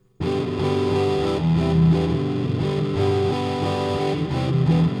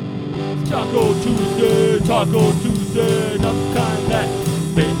Taco Tuesday, not the kind that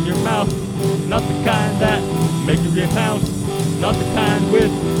spit in your mouth, not the kind that make you get mouse, not the kind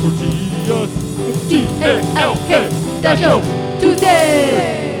with tortillas. T-A-L-K, Taco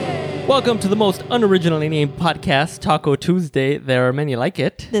Tuesday! Welcome to the most unoriginally named podcast, Taco Tuesday. There are many like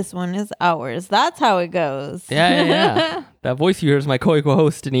it. This one is ours. That's how it goes. Yeah. That voice you hear is my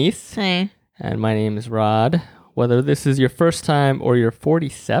co-host, Denise. Hey. And my name is Rod. Whether this is your first time or your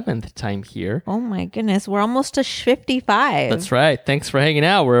 47th time here. Oh my goodness, we're almost to 55. That's right. Thanks for hanging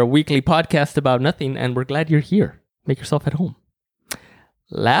out. We're a weekly podcast about nothing, and we're glad you're here. Make yourself at home.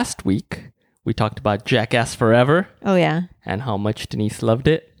 Last week, we talked about Jackass Forever. Oh yeah. And how much Denise loved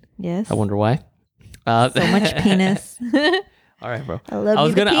it. Yes. I wonder why. So much penis. All right, bro. I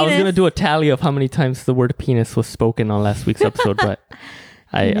was gonna do a tally of how many times the word penis was spoken on last week's episode, but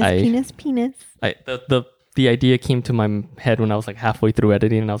penis. The idea came to my head when I was like halfway through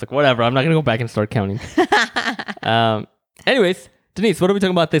editing, and I was like, whatever, I'm not going to go back and start counting. Anyways, Denise, what are we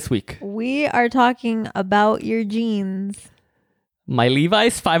talking about this week? We are talking about your jeans. My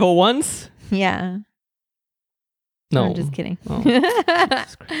Levi's 501s? Yeah. No. I'm just kidding. Oh.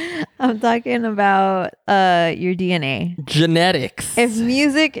 I'm talking about your DNA. Genetics. If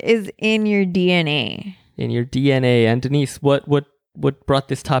music is in your DNA. In your DNA. And Denise, what brought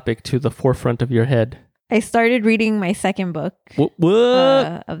this topic to the forefront of your head? I started reading my second book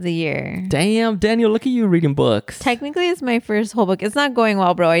What? of the year. Damn, Daniel, look at you reading books. Technically, it's my first whole book. It's not going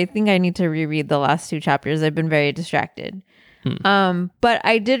well, bro. I think I need to reread the last two chapters. I've been very distracted. But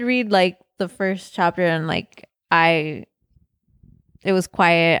I did read like the first chapter and like it was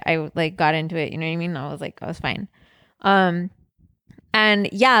quiet. I like got into it. You know what I mean? I was fine. And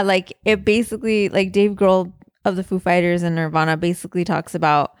yeah, like it basically like Dave Grohl of the Foo Fighters and Nirvana basically talks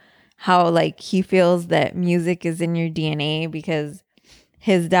about how like he feels that music is in your DNA because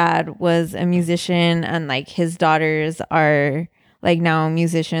his dad was a musician and like his daughters are like now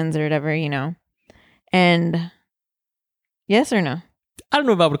musicians or whatever, you know. And yes or no? I don't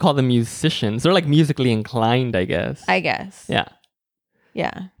know if I would call them musicians. They're like musically inclined, I guess. Yeah.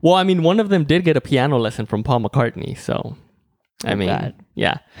 Yeah. Well, I mean, one of them did get a piano lesson from Paul McCartney, so I mean, God.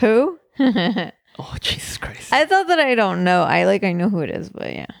 Yeah. Who? Oh, Jesus Christ. I thought that I don't know. I know who it is,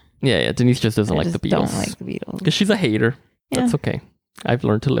 but yeah. Yeah. Denise just doesn't like the Beatles. Don't like the Beatles. Because she's a hater. Yeah. That's okay. I've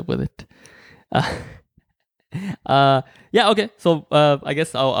learned to live with it. Yeah, okay. So I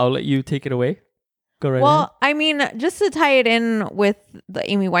guess I'll let you take it away. Go right ahead. Well, I mean, just to tie it in with the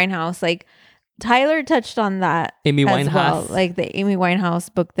Amy Winehouse, like Tyler touched on that Amy as Winehouse. well. Like the Amy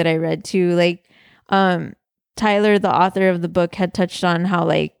Winehouse book that I read too. Like Tyler, the author of the book, had touched on how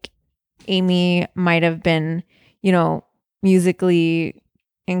like Amy might have been, you know, musically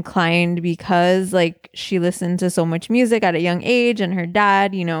inclined because like she listened to so much music at a young age, and her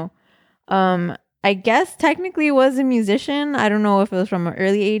dad, you know, I guess technically was a musician. I don't know if it was from an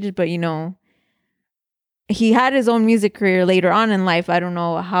early age, but you know, he had his own music career later on in life. I don't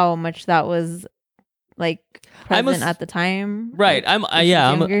know how much that was like present at the time. Right.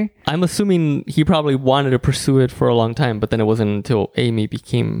 Like, I'm assuming he probably wanted to pursue it for a long time, but then it wasn't until Amy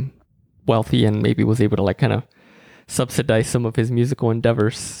became wealthy and maybe was able to like kind of subsidize some of his musical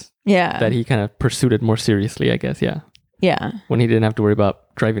endeavors. Yeah. That he kind of pursued it more seriously, I guess. Yeah. Yeah. When he didn't have to worry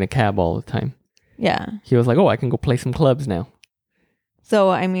about driving a cab all the time. Yeah. He was like, oh, I can go play some clubs now.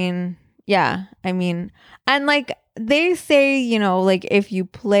 So, I mean, yeah. I mean, and like they say, you know, like if you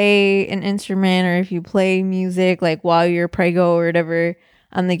play an instrument or if you play music, like while you're prego or whatever,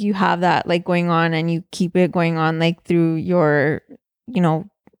 and like you have that like going on and you keep it going on like through your, you know,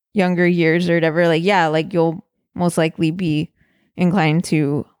 younger years or whatever, like, yeah, like you'll most likely be inclined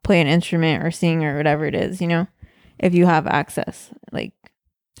to play an instrument or sing or whatever it is, you know, if you have access. Like,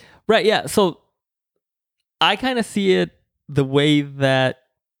 right. Yeah. So I kind of see it the way that,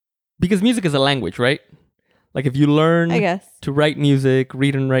 because music is a language, right? Like if you learn I guess to write music,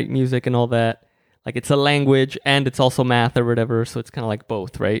 read and write music and all that, like it's a language and it's also math or whatever. So it's kind of like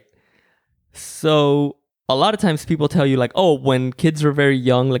both, right? So a lot of times people tell you like, oh, when kids are very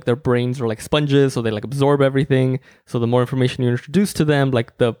young, like their brains are like sponges, so they like absorb everything. So the more information you introduce to them,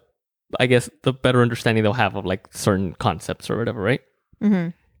 like the better understanding they'll have of like certain concepts or whatever, right?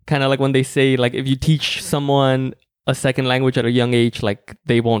 Mm-hmm. Kind of like when they say like if you teach someone a second language at a young age, like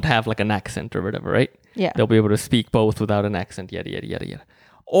they won't have like an accent or whatever, right? Yeah. They'll be able to speak both without an accent, yada, yada, yada, yada.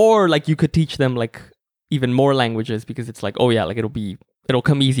 Or like you could teach them like even more languages because it's like, oh yeah, like it'll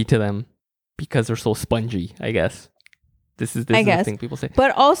come easy to them because they're so spongy, I guess. This is the thing people say.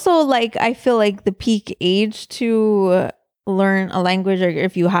 But also like, I feel like the peak age to learn a language, or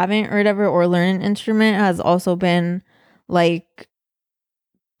if you haven't or whatever, or learn an instrument has also been like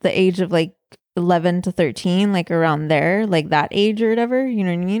the age of like 11 to 13, like around there, like that age or whatever. You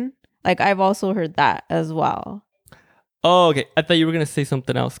know what I mean? Like I've also heard that as well. Oh, okay. I thought you were going to say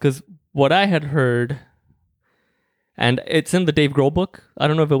something else because what I had heard, and it's in the Dave Grohl book. I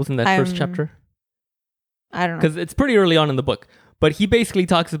don't know if it was in that first chapter. I don't know. Because it's pretty early on in the book. But he basically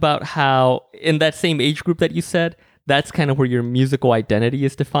talks about how in that same age group that you said, that's kind of where your musical identity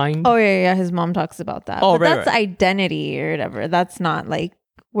is defined. Oh, yeah. His mom talks about that. Oh, but right, that's identity or whatever. That's not like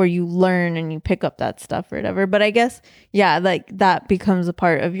where you learn and you pick up that stuff or whatever. But I guess, yeah, like that becomes a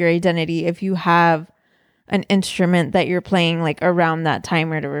part of your identity if you have an instrument that you're playing like around that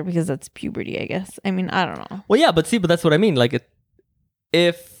time or whatever, because that's puberty, I guess. I mean, I don't know. Well, yeah, but that's what I mean. Like,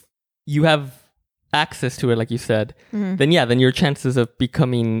 if you have access to it, like you said, then your chances of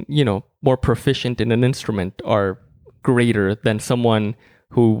becoming, more proficient in an instrument are greater than someone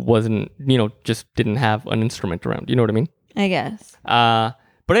who wasn't, just didn't have an instrument around. You know what I mean? I guess.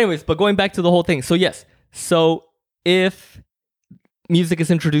 But anyways, going back to the whole thing. So yes, so if music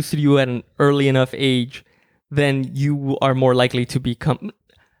is introduced to you at an early enough age, then you are more likely to become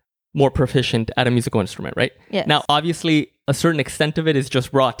more proficient at a musical instrument, right? Yes. Now, obviously, a certain extent of it is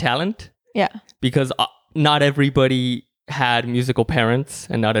just raw talent. Yeah. Because not everybody had musical parents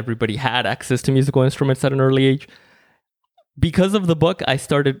and not everybody had access to musical instruments at an early age. Because of the book,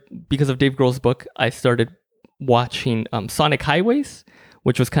 because of Dave Grohl's book, I started watching Sonic Highways,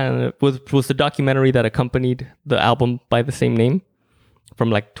 which was was the documentary that accompanied the album by the same name from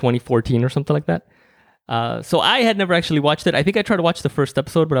like 2014 or something like that. So I had never actually watched it. I think I tried to watch the first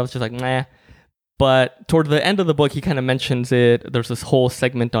episode, but I was just like, nah. But toward the end of the book, he kind of mentions it. There's this whole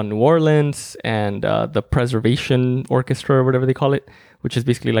segment on New Orleans and the Preservation Orchestra or whatever they call it, which is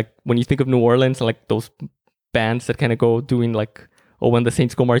basically like when you think of New Orleans, like those bands that kind of go doing like, when the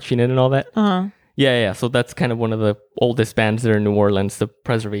Saints go marching in and all that. Uh-huh. Yeah. So that's kind of one of the oldest bands there in New Orleans, the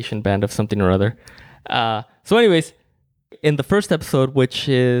Preservation Band of something or other. So anyways, in the first episode, which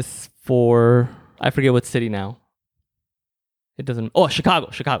is for, I forget what city now. It doesn't, Chicago,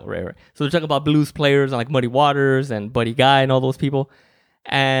 right. So they're talking about blues players and like Muddy Waters and Buddy Guy and all those people.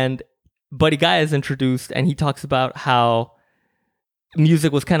 And Buddy Guy is introduced and he talks about how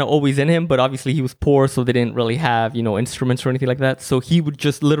music was kind of always in him, but obviously he was poor, so they didn't really have, instruments or anything like that. So he would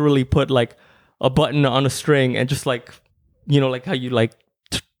just literally put like a button on a string and just like, like how you like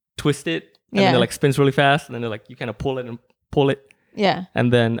twist it and then it like spins really fast and then like you kind of pull it and pull it. Yeah.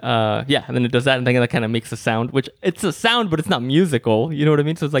 And then, and then it does that and then that kind of makes a sound, which it's a sound, but it's not musical. You know what I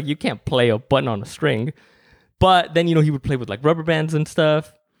mean? So it's like, you can't play a button on a string. But then, he would play with like rubber bands and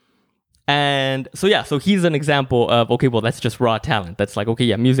stuff. And so he's an example of, okay, well, that's just raw talent. That's like, okay,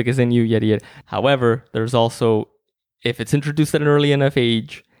 yeah, music is in you, yada, yada. However, there's also, if it's introduced at an early enough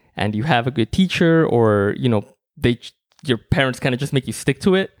age and you have a good teacher or, your parents kind of just make you stick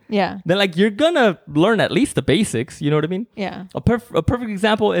to it. Yeah. Then like you're gonna learn at least the basics. You know what I mean? Yeah. A perfect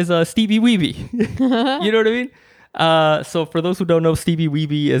example is Stevie Weeby. You know what I mean? So for those who don't know, Stevie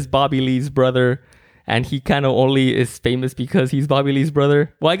Weeby is Bobby Lee's brother, and he kind of only is famous because he's Bobby Lee's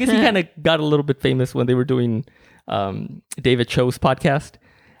brother. Well, I guess he kind of got a little bit famous when they were doing David Cho's podcast,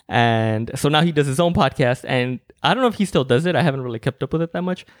 and so now he does his own podcast. And I don't know if he still does it. I haven't really kept up with it that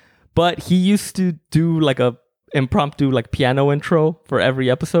much, but he used to do like a impromptu like piano intro for every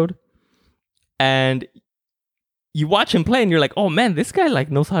episode, and you watch him play and you're like, oh man, this guy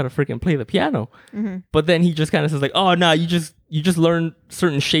like knows how to freaking play the piano. But then he just kind of says like, oh no, you just learn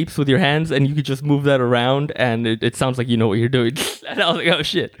certain shapes with your hands and you could just move that around and it sounds like you know what you're doing. And I was like, oh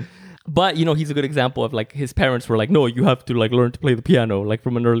shit. But he's a good example of like his parents were like, no, you have to like learn to play the piano like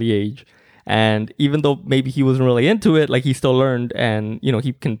from an early age. And even though maybe he wasn't really into it, like he still learned and,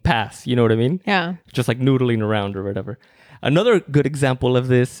 he can pass, you know what I mean? Yeah. Just like noodling around or whatever. Another good example of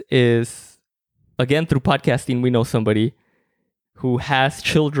this is, again, through podcasting, we know somebody who has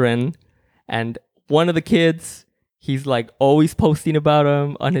children and one of the kids, he's like always posting about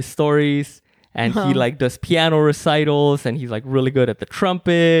him on his stories and he like does piano recitals and he's like really good at the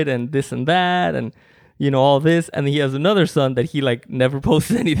trumpet and this and that and all this, and he has another son that he like never posts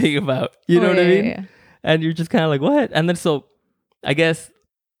anything about. You know what I mean? Yeah. And you're just kind of like, what? And then so I guess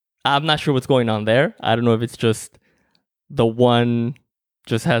I'm not sure what's going on there. I don't know if it's just the one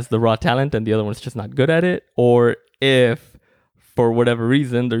just has the raw talent and the other one's just not good at it, or if for whatever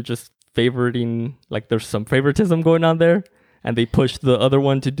reason they're just favoriting, like there's some favoritism going on there and they push the other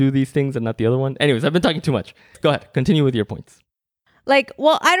one to do these things and not the other one. Anyways, I've been talking too much. Go ahead, continue with your points. Like,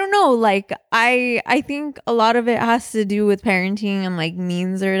 well, I don't know. Like, I think a lot of it has to do with parenting and like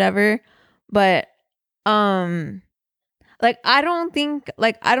means or whatever. But, like, I don't think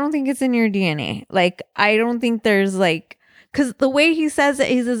it's in your DNA. Like, I don't think there's like, because the way he says it,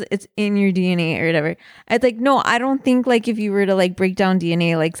 he says it's in your DNA or whatever. It's like, no, I don't think like if you were to like break down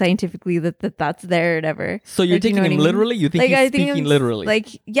DNA like scientifically that's there or whatever. So you're Like, you taking know what him I mean? literally? You think Like, he's I think speaking it's, literally?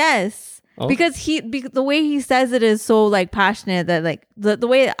 Like, yes. Oh. Because the way he says it is so like passionate that like the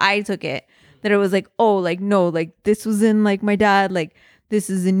way that I took it, that it was like, oh, like, no, like this was in like my dad, like this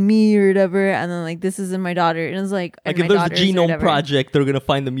is in me or whatever, and then like this is in my daughter, and it's like Like in if my there's a daughters or genome whatever. project, they're gonna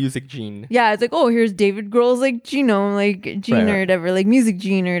find the music gene. Yeah, it's like, oh, here's David Grohl's like genome, like gene Right, or whatever, like music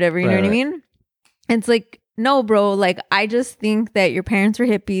gene or whatever. You know Right, what I mean? It's like, no, bro. Like, I just think that your parents were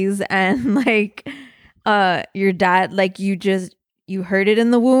hippies, and like, your dad, like, you heard it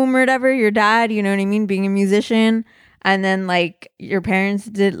in the womb or whatever. Your dad, you know what I mean, being a musician, and then like your parents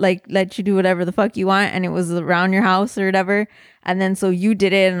did like let you do whatever the fuck you want, and it was around your house or whatever. And then so you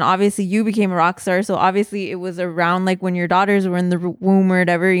did it, and obviously you became a rock star. So obviously it was around like when your daughters were in the womb or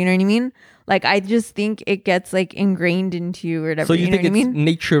whatever. You know what I mean? Like, I just think it gets like ingrained into you or whatever. So you know think what it's I mean?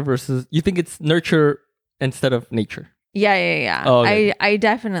 nature versus? You think it's nurture instead of nature? Yeah. Oh, okay. I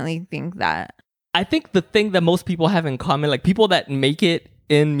definitely think that. I think the thing that most people have in common, like people that make it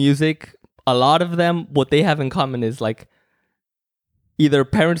in music, a lot of them, what they have in common is like either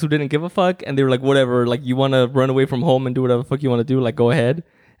parents who didn't give a fuck and they were like, whatever, like you want to run away from home and do whatever the fuck you want to do, like go ahead.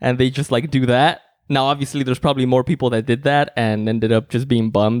 And they just like do that. Now, obviously, there's probably more people that did that and ended up just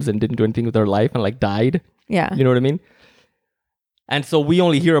being bums and didn't do anything with their life and like died. Yeah. You know what I mean? And so we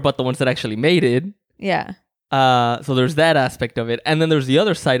only hear about the ones that actually made it. Yeah. So there's that aspect of it. And then there's the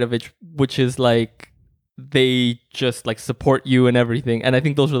other side of it, which is like they just like support you and everything. And I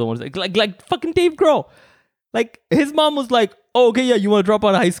think those are the ones that, like fucking Dave Grohl. Like his mom was like, oh, okay, yeah, you want to drop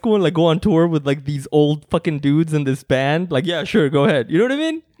out of high school and like go on tour with like these old fucking dudes in this band? Like, yeah, sure, go ahead. You know what I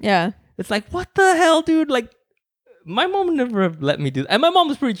mean? Yeah. It's like, what the hell, dude? Like, my mom never let me do that. And my mom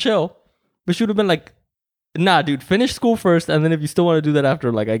was pretty chill, but she would have been like, nah, dude, finish school first. And then if you still want to do that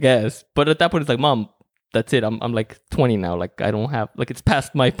after, like, I guess. But at that point, it's like, mom, that's it. I'm like 20 now. Like, I don't have, like, it's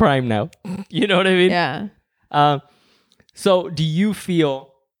past my prime now. You know what I mean? Yeah. So do you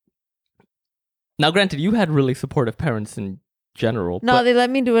feel, now granted, you had really supportive parents in general. No, but they let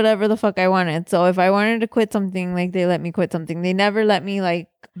me do whatever the fuck I wanted. So if I wanted to quit something, like they let me quit something. They never let me like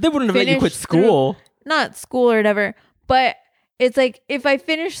they wouldn't have let you quit finish school. not school or whatever. But it's like if I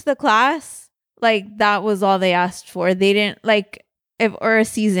finished the class, like that was all they asked for. They didn't like or a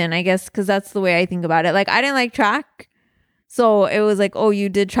season, I guess, because that's the way I think about it. Like I didn't like track. So it was like, oh, you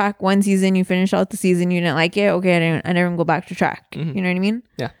did track one season, you finished out the season, you didn't like it. Okay, I never go back to track. Mhm. You know what I mean?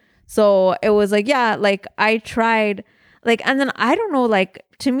 Yeah. So it was like, yeah, like I tried, like, and then I don't know, like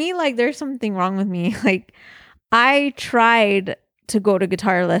to me, like there's something wrong with me. Like I tried to go to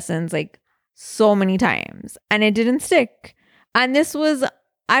guitar lessons like so many times and it didn't stick. And this was,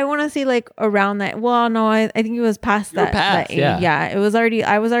 I want to say like around that. Well, no, I think it was past You were that, past, that age. yeah. Yeah. It was already,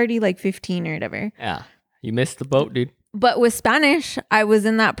 I was already like 15 or whatever. Yeah. You missed the boat, dude. But with Spanish, I was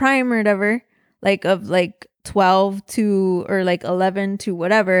in that prime or whatever, like of like 12 to or like 11 to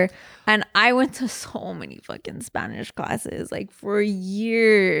whatever. And I went to so many fucking Spanish classes like for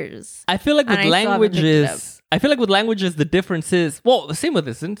years. I feel like with And I still haven't picked it languages, the difference is, well, the same with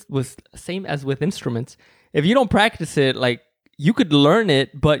this, same as with instruments. If you don't practice it, like you could learn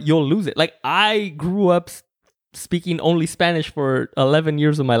it, but you'll lose it. Like I grew up speaking only Spanish for 11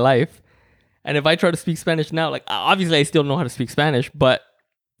 years of my life. And if I try to speak Spanish now, like obviously I still know how to speak Spanish, but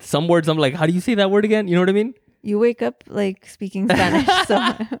some words I'm like, how do you say that word again? You know what I mean? You wake up like speaking Spanish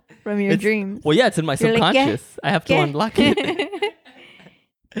so, from your dreams. Well, yeah, it's in my You're like, subconscious. I have to unlock it.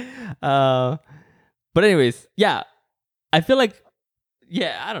 But anyways, yeah, I feel like,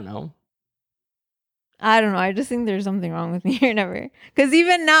 yeah, I don't know. I just think there's something wrong with me or never. Because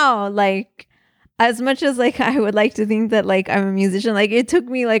even now, like, as much as like I would like to think that like I'm a musician, like it took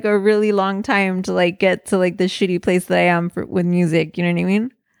me like a really long time to like get to like the shitty place that I am with music. You know what I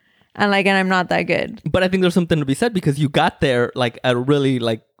mean? And I'm not that good. But I think there's something to be said because you got there like at a really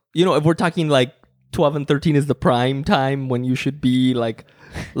like, you know, if we're talking like 12 and 13 is the prime time when you should be like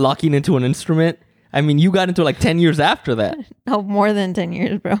locking into an instrument. I mean, you got into like 10 years after that. No, more than 10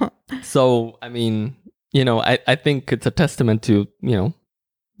 years, bro. So, I mean, you know, I think it's a testament to, you know,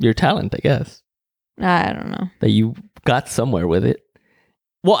 your talent, I guess. I don't know. That you got somewhere with it.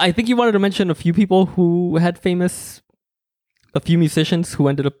 Well, I think you wanted to mention a few people who had a few musicians who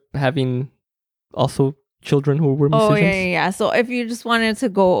ended up having also children who were musicians. Oh, yeah. So if you just wanted to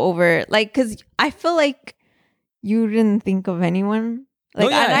go over, like, because I feel like you didn't think of anyone. Like, Oh,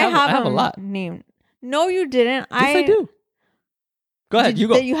 yeah, and I have a them lot. named. No, you didn't. Yes, I do. Go ahead, you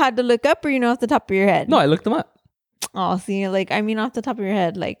go. That you had to look up, or off the top of your head? No, I looked them up. Oh, see, like, I mean, off the top of your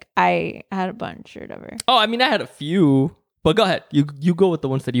head, like, I had a bunch or whatever. Oh, I mean, I had a few. But go ahead. You go with the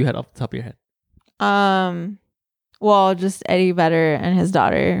ones that you had off the top of your head. Well, just Eddie Vedder and his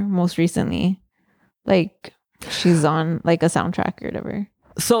daughter most recently. Like, she's on like a soundtrack or whatever.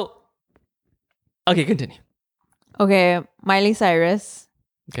 So, okay, continue. Okay, Miley Cyrus.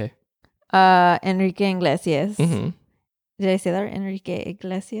 Okay. Enrique Iglesias. Mm-hmm. Did I say that right? Enrique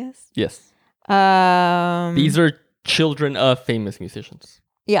Iglesias? Yes. These These are children of famous musicians.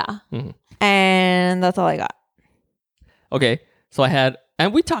 Yeah. Mhm. And that's all I got. Okay. So I had,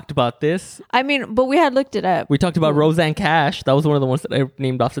 and we talked about this. I mean, but we had looked it up. We talked about Who? Roseanne Cash. That was one of the ones that I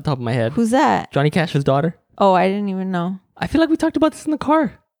named off the top of my head. Who's that? Johnny Cash's daughter. Oh, I didn't even know. I feel like we talked about this in the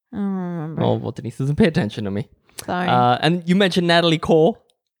car. I don't remember. Oh, well, Denise doesn't pay attention to me. Sorry. And you mentioned Natalie Cole.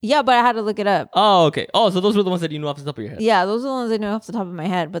 Yeah, but I had to look it up. Oh, okay. Oh, so those were the ones that you knew off the top of your head. Yeah, those are the ones I knew off the top of my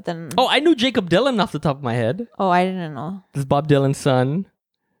head. But then, Oh, I knew Jacob Dylan off the top of my head. oh, I didn't know. This is Bob Dylan's son.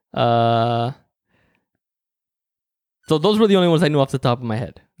 So those were the only ones I knew off the top of my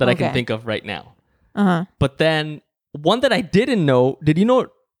head that I can Okay. think of right now. Uh-huh. But then one that I didn't know, did you know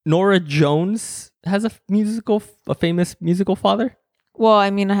Nora Jones has a famous musical father? Well, I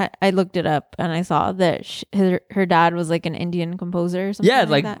mean, I looked it up and I saw that her dad was like an Indian composer or something Yeah,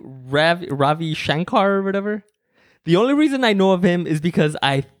 like like that. Ravi Shankar or whatever. The only reason I know of him is because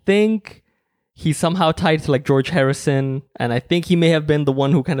I think he's somehow tied to like George Harrison, and I think he may have been the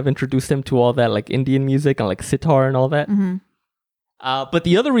one who kind of introduced him to all that like Indian music and like sitar and all that. Mm-hmm. But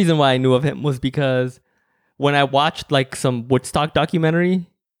the other reason why I knew of him was because when I watched like some Woodstock documentary,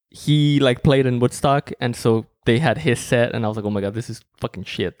 he like played in Woodstock, and so they had his set, and I was like, oh my god, this is fucking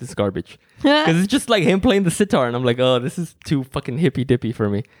shit. This is garbage. Because it's just like him playing the sitar, and I'm like, oh, this is too fucking hippy dippy for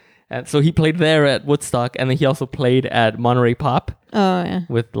me. And so he played there at Woodstock, and then he also played at Monterey Pop Oh, yeah.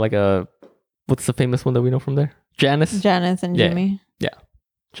 with like what's the famous one that we know from there? Janice? Janice and Yeah. Jimmy.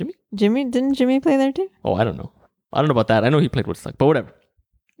 Jimmy? Didn't Jimmy play there too? Oh, I don't know. I don't know about that. I know he played Woodstock, but whatever.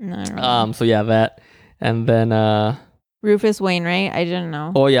 No, I don't know. So yeah, that. And then, Rufus Wainwright. I didn't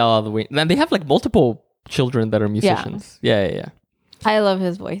know. oh yeah, all the way. Then they have like multiple children that are musicians. Yeah. I love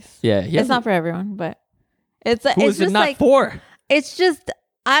his voice. Yeah. It's not for everyone, but it's Who it's is it just not like for? it's just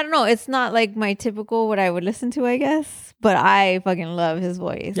I don't know. It's not like my typical what I would listen to, I guess. But I fucking love his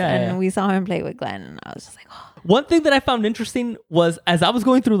voice. Yeah, and yeah. we saw him play with Glenn, and I was just like, oh. One thing that I found interesting was as I was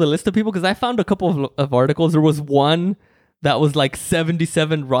going through the list of people, because I found a couple of articles, there was one that was like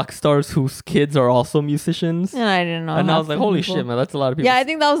 77 rock stars whose kids are also musicians. And I didn't know. And I half was like, the holy people. shit, man, that's a lot of people. Yeah, I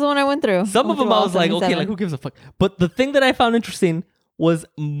think that was the one I went through. Some of them I was like, okay, like who gives a fuck? But the thing that I found interesting was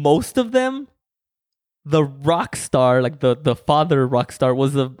most of them, the rock star, like the father rock star,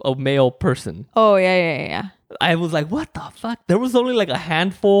 was a male person. Oh, yeah. I was like, what the fuck? There was only like a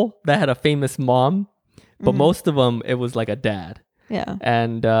handful that had a famous mom, but most of them, it was like a dad. Yeah.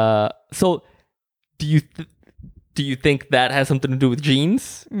 And so do you think that has something to do with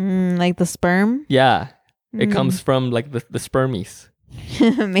genes? Like the sperm? Yeah. It comes from like the spermies,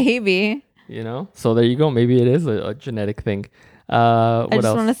 Maybe. you know? So there you go. Maybe it is a genetic thing. What I just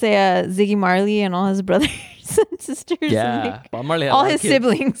else? want to say Ziggy Marley and all his brothers and sisters. And, Yeah. like, Bob Marley had a all lot of his kids.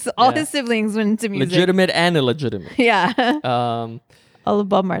 siblings. All Yeah. his siblings went into music. Legitimate and illegitimate. Yeah. Um, All of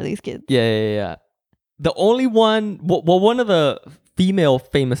Bob Marley's kids. yeah. The only one, well, one of the female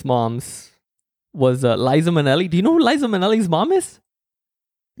famous moms was Liza Minnelli. Do you know who Liza Minnelli's mom is?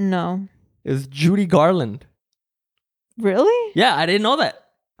 No. It was Judy Garland. Really? Yeah, I didn't know that.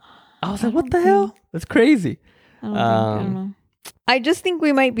 I was like, what the don't hell? That's crazy. I don't know. I just think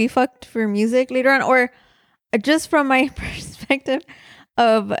we might be fucked for music later on, or just from my perspective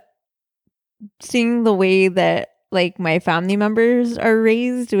of seeing the way that like my family members are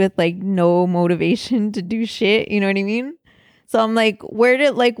raised with like no motivation to do shit. You know what I mean? So I'm like, where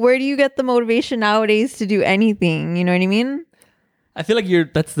do you get the motivation nowadays to do anything? You know what I mean? I feel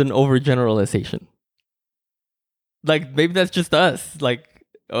like that's an overgeneralization. Like maybe that's just us. Like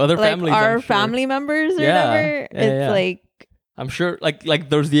other Like families. our I'm sure. family members or Yeah. whatever. Yeah, It's yeah. like, I'm sure like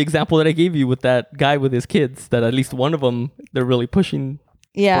there's the example that I gave you with that guy with his kids, that at least one of them, they're really pushing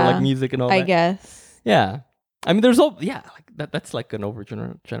for yeah, like music and all I that. guess. Yeah. I mean, like that's like an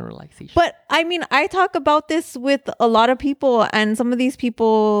overgeneralization. But I mean, I talk about this with a lot of people, and some of these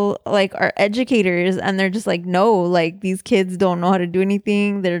people like are educators, and they're just like, no, like these kids don't know how to do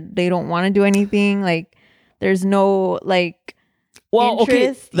anything. They don't want to do anything. Like there's no like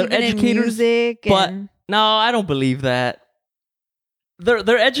interest they're even in educators, music. but and, no, I don't believe that.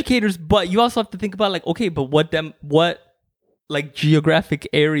 They're educators, but you also have to think about like, okay, but what like geographic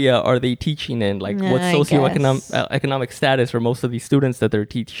area are they teaching in? Like what I socioeconomic economic status are most of these students that they're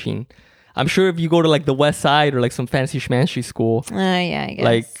teaching? I'm sure if you go to like the West Side or like some fancy schmancy school, yeah, I guess.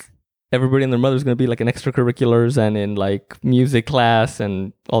 like everybody and their mother's going to be like in extracurriculars and in like music class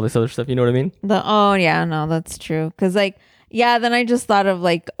and all this other stuff. You know what I mean? Oh yeah, no, that's true. Because like, yeah, then I just thought of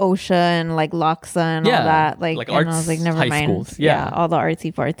like OSHA and like LOXA and all that. Like and I was like, never high mind. schools. Yeah. All the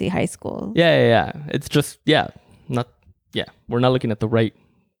artsy fartsy high schools. Yeah. It's just, we're not looking at the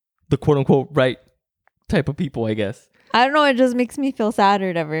quote unquote right type of people, I guess. I don't know. It just makes me feel sad or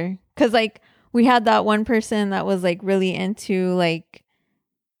whatever. Because like we had that one person that was like really into like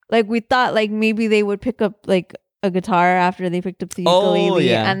we thought like maybe they would pick up like a guitar after they picked up the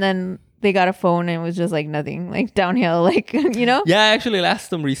ukulele, and then they got a phone and it was just like nothing, like downhill, like you know. Yeah, I actually asked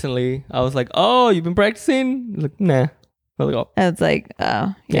them recently. I was like, "Oh, you've been practicing?" Like, nah. I was like, oh. It's like,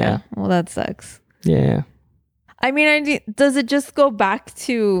 oh yeah. Well, that sucks. Yeah. I mean, does it just go back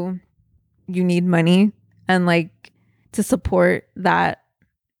to you need money and like to support that?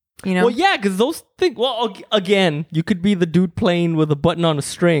 You know? Well, yeah, because those things. Well, again, you could be the dude playing with a button on a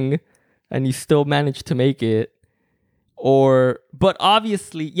string, and you still manage to make it. But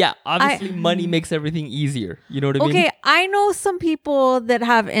obviously, money makes everything easier. You know what I mean? Okay, I know some people that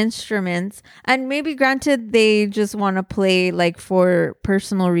have instruments, and maybe granted, they just want to play like for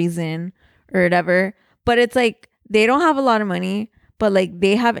personal reason or whatever. But it's like they don't have a lot of money, but like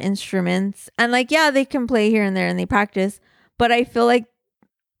they have instruments, and like they can play here and there and they practice. But I feel like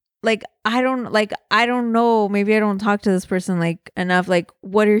I don't know, maybe I don't talk to this person like enough, like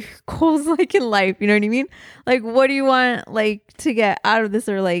what are your goals like in life, you know what I mean? Like what do you want like to get out of this,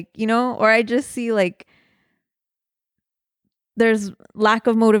 or like, you know, or I just see like there's lack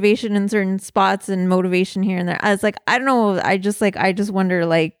of motivation in certain spots and motivation here and there. I was like, I don't know, I just wonder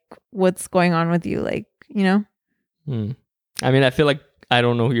like what's going on with you, like, you know? I mean, I feel like I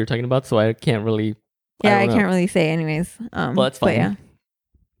don't know who you're talking about, so I can't really I can't really say anyways. Well, that's fine. But yeah.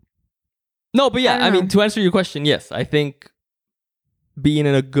 No, but yeah, I mean, to answer your question, yes, I think being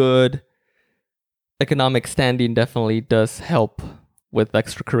in a good economic standing definitely does help with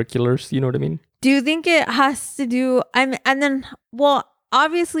extracurriculars. You know what I mean? Do you think it has to do, and then, well,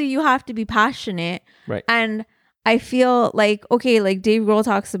 obviously you have to be passionate. Right. And I feel like, okay, like Dave Grohl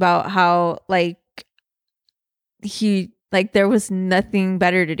talks about how like there was nothing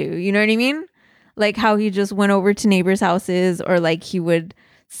better to do. You know what I mean? Like how he just went over to neighbors' houses, or like he would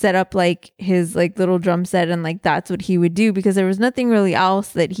set up like his like little drum set, and like that's what he would do because there was nothing really else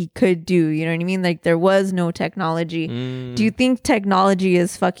that he could do. You know what I mean? Like there was no technology. Do you think technology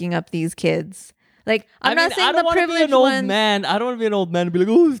is fucking up these kids? Like I'm not saying the privileged ones. I don't want to be an old man and be like,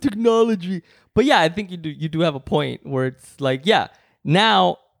 oh, it's technology. But yeah, I think you do have a point where it's like, yeah,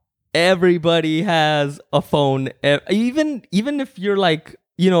 now everybody has a phone. Even if you're like,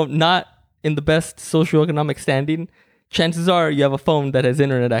 you know, not in the best socioeconomic standing, chances are you have a phone that has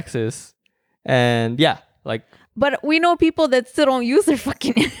internet access. And yeah, like. But we know people that still don't use their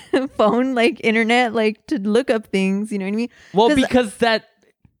fucking phone, like internet, like to look up things. You know what I mean? Well, because they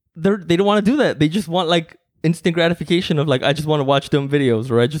don't want to do that. They just want like instant gratification of like, I just want to watch dumb videos,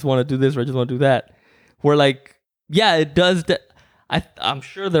 or I just want to do this, or I just want to do that. Where like, yeah, it does. I'm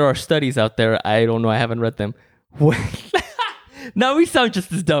sure there are studies out there. I don't know. I haven't read them. Now we sound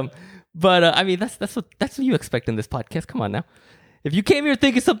just as dumb. But I mean, that's what you expect in this podcast. Come on now. If you came here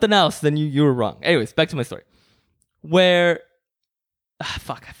thinking something else, then you were wrong. Anyways, back to my story. Where, I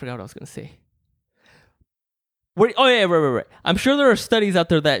forgot what I was gonna say. Right. I'm sure there are studies out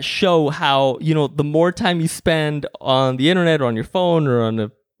there that show how, you know, the more time you spend on the internet or on your phone or on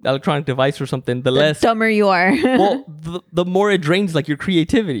an electronic device or something, the less dumber you are. Well, the more it drains like your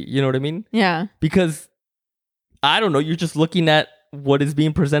creativity. You know what I mean? Yeah. Because I don't know, you're just looking at what is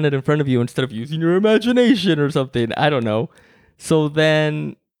being presented in front of you instead of using your imagination or something. I don't know. So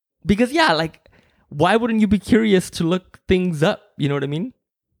then, because yeah, like, why wouldn't you be curious to look things up? You know what I mean?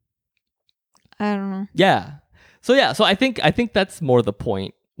 I don't know. Yeah. So I think that's more the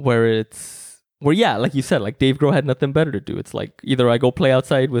point where yeah, like you said, like Dave Grohl had nothing better to do. It's like either I go play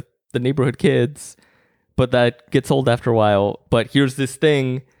outside with the neighborhood kids, but that gets old after a while. But here's this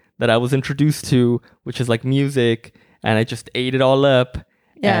thing that I was introduced to, which is like music. And I just ate it all up.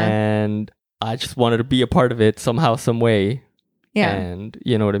 Yeah. And I just wanted to be a part of it somehow, some way. Yeah. And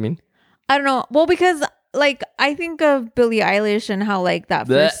you know what I mean? I don't know. Well, because like I think of Billie Eilish and how like that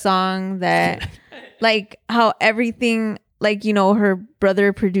first song that like how everything, like, you know, her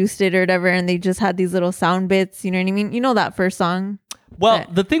brother produced it or whatever, and they just had these little sound bits. You know what I mean? You know that first song? Well,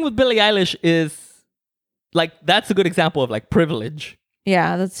 the thing with Billie Eilish is like, that's a good example of like privilege.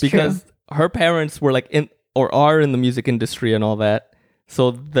 Yeah, that's true. Because her parents were like are in the music industry and all that.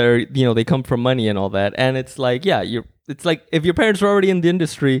 So they're, you know, they come from money and all that. And it's like, yeah, it's like if your parents are already in the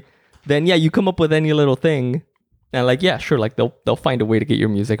industry, then yeah, you come up with any little thing And like, yeah, sure, like they'll find a way to get your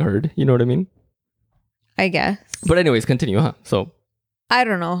music heard. You know what I mean? I guess. But anyways, continue, huh? So I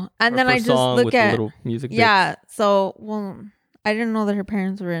don't know. And our then I first just song look with the at little music bits. yeah. So I didn't know that her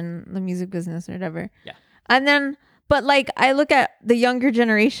parents were in the music business or whatever. Yeah. And then, but like I look at the younger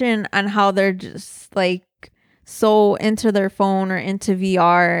generation and how they're just like so into their phone or into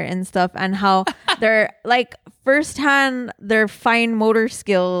VR and stuff, and how they're like firsthand their fine motor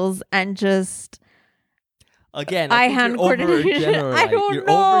skills and just Again, eye-hand coordination. I don't You're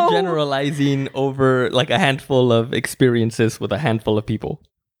know. overgeneralizing over like a handful of experiences with a handful of people.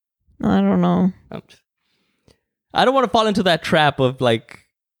 I don't know. I don't want to fall into that trap of like,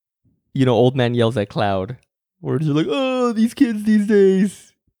 you know, old man yells at cloud, where it's like, oh, these kids these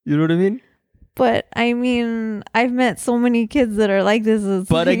days. You know what I mean? But I mean, I've met so many kids that are like this.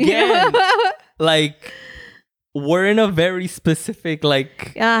 But again, like, we're in a very specific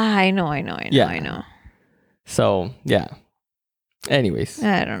like. I know. So yeah. Anyways,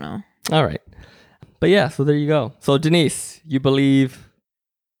 I don't know. all right, but yeah. So there you go. So Denise, you believe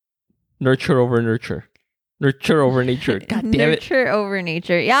nurture over nature. God damn it. Nurture over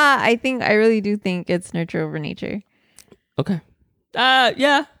nature. Yeah, I really do think it's nurture over nature. Okay.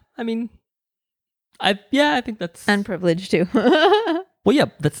 Yeah. I mean, I think that's And privilege too. well, yeah.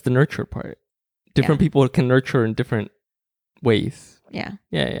 That's the nurture part. Different people can nurture in different ways. Yeah.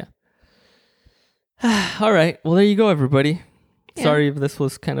 Yeah. All right. Well, there you go, everybody. Yeah. Sorry if this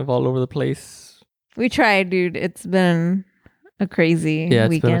was kind of all over the place. We tried, dude. It's been a crazy It's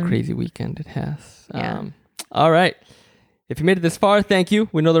weekend. been a crazy weekend. It has. Yeah. All right. If you made it this far, thank you.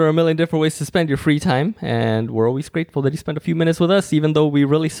 We know there are a million different ways to spend your free time, and we're always grateful that you spend a few minutes with us, even though we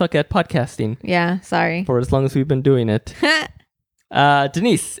really suck at podcasting Yeah, sorry. for as long as we've been doing it.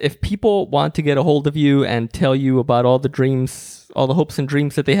 Denise, if people want to get a hold of you and tell you about all the dreams, all the hopes and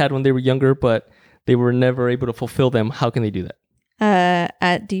dreams that they had when they were younger, but they were never able to fulfill them, how can they do that?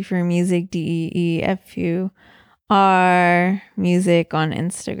 At D for Music, DEEFUR Music on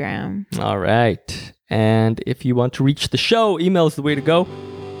Instagram. All right. And if you want to reach the show, email is the way to go.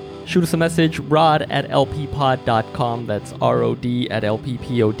 Shoot us a message, rod@lppod.com. That's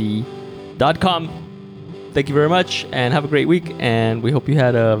ROD@lppod.com. Thank you very much and have a great week. And we hope you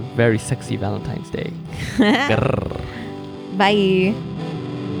had a very sexy Valentine's Day. Grrr. Bye.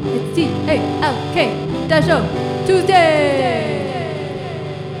 It's TALK, the show, Tuesday.